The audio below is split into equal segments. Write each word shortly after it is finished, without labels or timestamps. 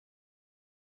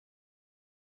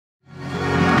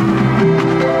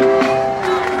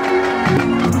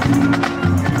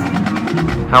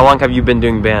How long have you been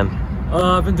doing band?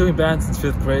 I've been doing band since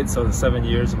 5th grade, so the 7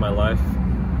 years of my life.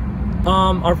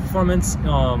 Our performance,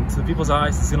 to the people's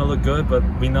eyes, is gonna look good, but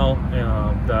we know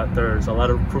that there's a lot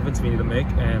of improvements we need to make,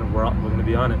 and we're gonna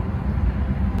be on it.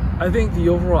 I think the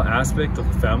overall aspect of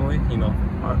the family,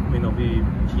 we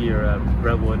here at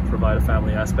Redwood provide a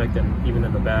family aspect, and even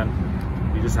in the band,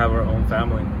 we just have our own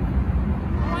family.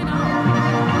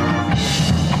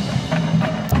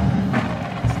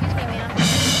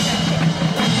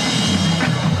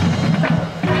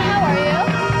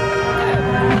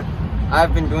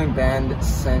 I've been doing band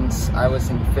since I was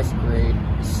in 5th grade,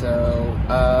 so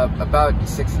about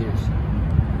 6 years.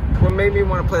 What made me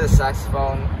want to play the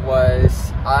saxophone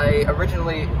was I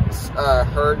originally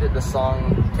heard the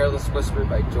song Careless Whisper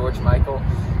by George Michael,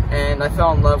 and I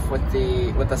fell in love with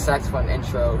the saxophone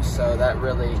intro, so that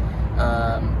really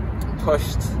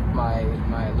pushed my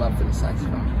love for the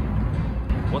saxophone.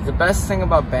 The best thing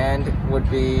about band would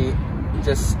be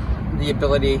just the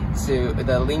ability to,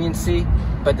 the leniency,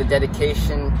 but the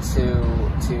dedication to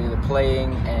the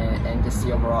playing and just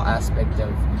the overall aspect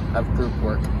of group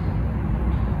work.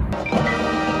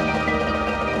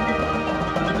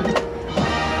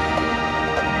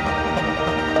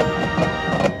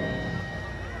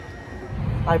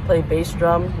 I play bass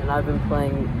drum, and I've been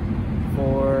playing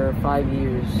for 5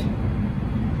 years.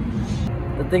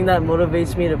 The thing that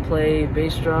motivates me to play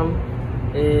bass drum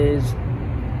is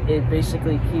it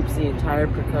basically keeps the entire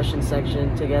percussion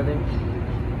section together.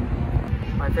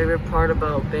 My favorite part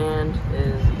about band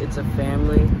is it's a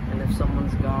family, and if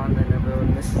someone's gone, then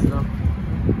everyone misses them.